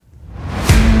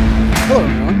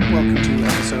Welcome to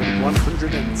episode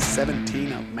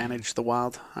 117 of Manage the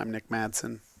Wild. I'm Nick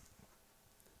Madsen.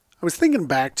 I was thinking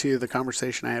back to the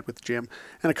conversation I had with Jim,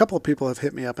 and a couple of people have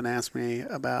hit me up and asked me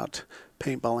about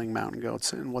paintballing mountain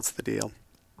goats and what's the deal.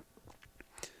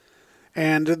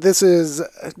 And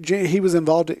he was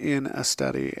involved in a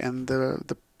study, and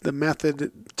the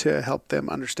method to help them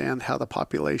understand how the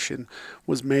population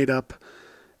was made up,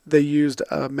 they used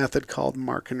a method called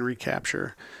mark and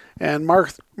recapture. And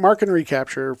mark and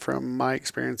recapture, from my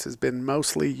experience, has been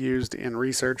mostly used in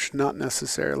research, not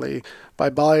necessarily by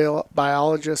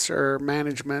biologists or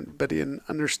management, but in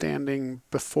understanding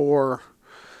before.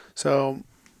 So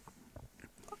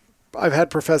I've had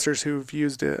professors who've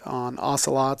used it on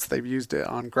ocelots, they've used it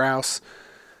on grouse,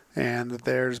 and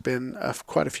there's been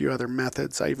quite a few other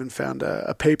methods. I even found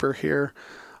a paper here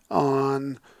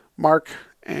on mark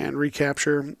and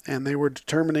recapture, and they were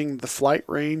determining the flight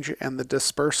range and the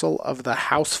dispersal of the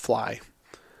housefly,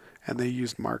 and they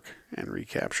used mark and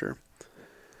recapture.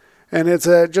 And it's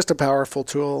just a powerful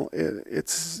tool.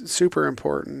 It's super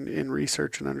important in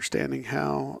research and understanding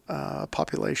how a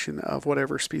population of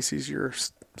whatever species you're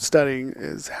studying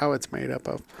is, how it's made up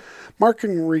of. Mark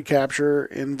and recapture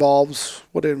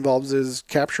what it involves is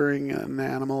capturing an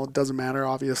animal. It doesn't matter,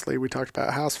 obviously. We talked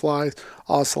about houseflies,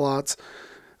 ocelots,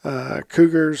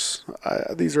 cougars.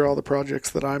 These are all the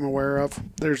projects that I'm aware of.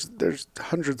 There's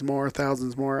hundreds more,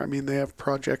 thousands more. I mean, they have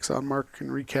projects on mark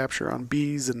and recapture on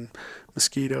bees and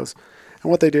mosquitoes.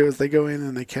 And what they do is they go in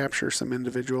and they capture some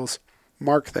individuals,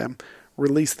 mark them,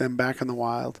 release them back in the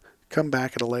wild, come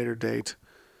back at a later date,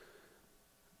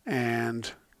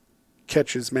 and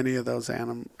catch as many animals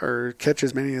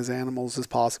as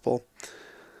possible.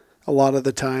 A lot of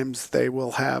the times they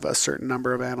will have a certain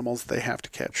number of animals they have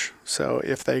to catch. So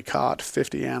if they caught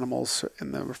 50 animals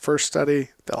in the first study,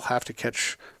 they'll have to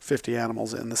catch 50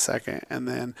 animals in the second, and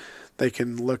then they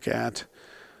can look at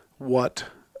what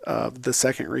of the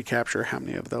second recapture, how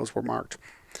many of those were marked.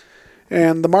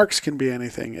 And the marks can be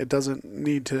anything. It doesn't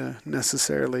need to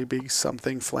necessarily be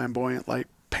something flamboyant like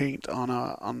paint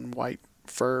on white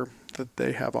fur that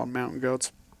they have on mountain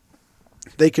goats.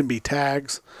 They can be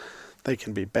tags. They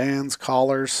can be bands,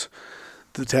 collars.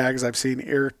 The tags, I've seen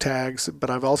ear tags,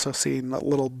 but I've also seen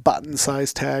little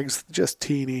button-sized tags, just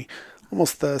teeny,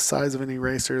 almost the size of an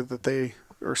eraser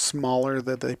or smaller,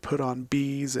 that they put on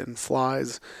bees and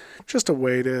flies. Just a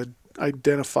way to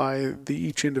identify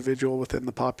each individual within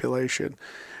the population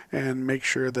and make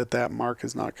sure that mark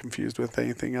is not confused with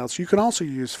anything else. You can also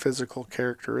use physical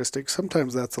characteristics.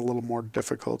 Sometimes that's a little more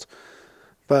difficult,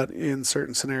 but in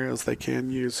certain scenarios they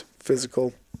can use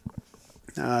physical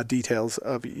details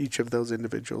of each of those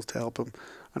individuals to help them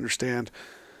understand.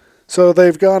 So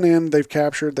they've gone in, they've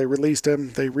captured, they released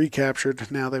them, they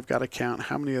recaptured. Now they've got to count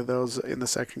how many of those in the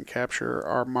second capture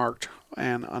are marked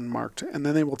and unmarked. And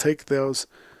then they will take those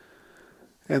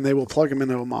and they will plug them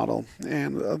into a model.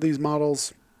 And these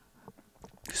models,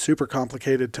 super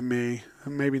complicated to me,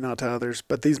 maybe not to others,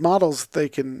 but these models, they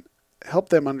can help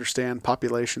them understand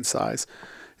population size.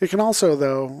 It can also,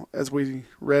 though, as I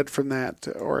read from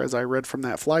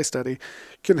that fly study,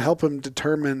 can help them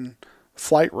determine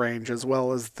flight range as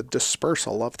well as the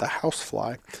dispersal of the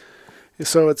housefly.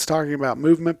 So it's talking about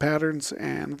movement patterns,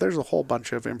 and there's a whole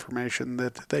bunch of information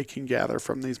that they can gather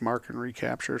from these mark and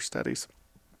recapture studies.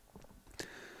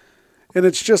 And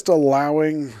it's just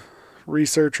allowing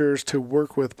researchers to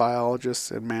work with biologists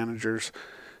and managers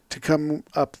to come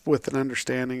up with an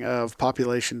understanding of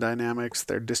population dynamics,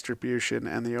 their distribution,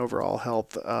 and the overall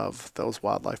health of those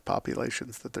wildlife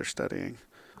populations that they're studying.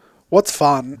 What's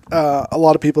fun, a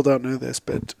lot of people don't know this,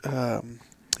 but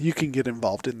you can get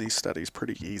involved in these studies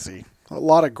pretty easy. A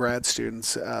lot of grad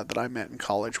students that I met in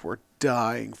college were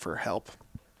dying for help.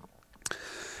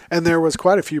 And there was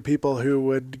quite a few people who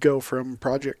would go from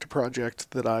project to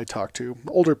project that I talked to,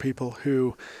 older people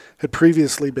who had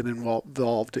previously been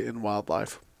involved in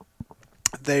wildlife.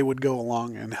 They would go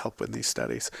along and help in these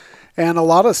studies. And a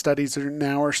lot of studies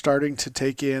are starting to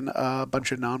take in a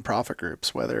bunch of nonprofit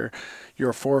groups, whether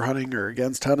you're for hunting or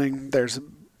against hunting. There's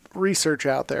research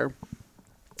out there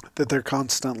that they're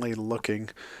constantly looking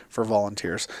for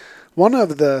volunteers. One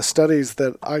of the studies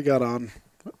that I got on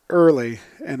early,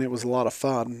 and it was a lot of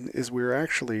fun, is we were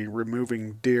actually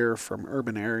removing deer from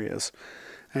urban areas.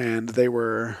 And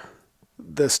the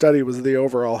study was the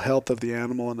overall health of the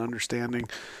animal and understanding.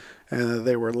 And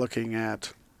they were looking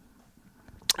at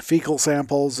fecal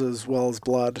samples as well as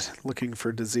blood, looking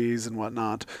for disease and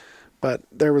whatnot. But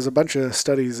there was a bunch of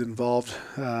studies involved,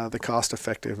 the cost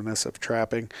effectiveness of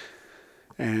trapping,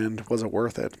 and was it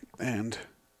worth it? And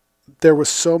there was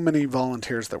so many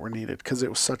volunteers that were needed because it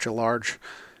was such a large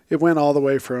It went all the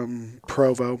way from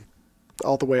Provo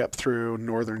all the way up through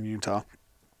northern Utah.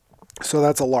 So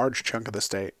that's a large chunk of the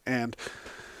state. And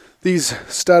these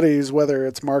studies, whether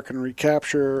it's mark and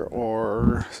recapture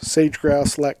or sage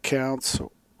grouse lek counts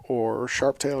or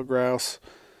sharp-tailed grouse,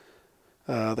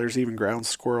 there's even ground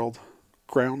squirrel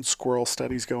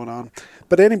studies going on.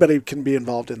 But anybody can be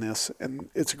involved in this, and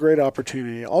it's a great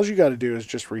opportunity. All you got to do is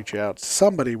just reach out.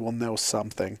 Somebody will know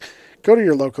something. Go to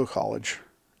your local college,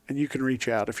 and you can reach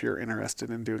out if you're interested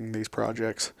in doing these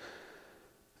projects.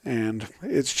 And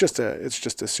it's just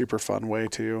a super fun way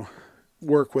to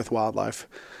work with wildlife.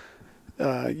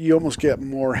 You almost get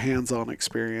more hands-on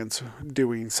experience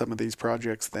doing some of these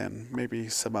projects than maybe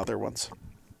some other ones.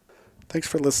 Thanks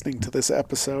for listening to this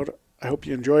episode. I hope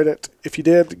you enjoyed it. If you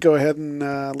did, go ahead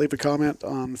and leave a comment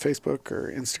on Facebook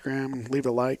or Instagram. Leave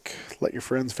a like. Let your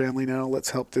friends, family know. Let's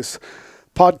help this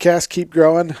podcast keep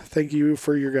growing. Thank you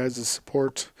for your guys'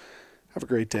 support. Have a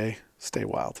great day. Stay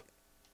wild.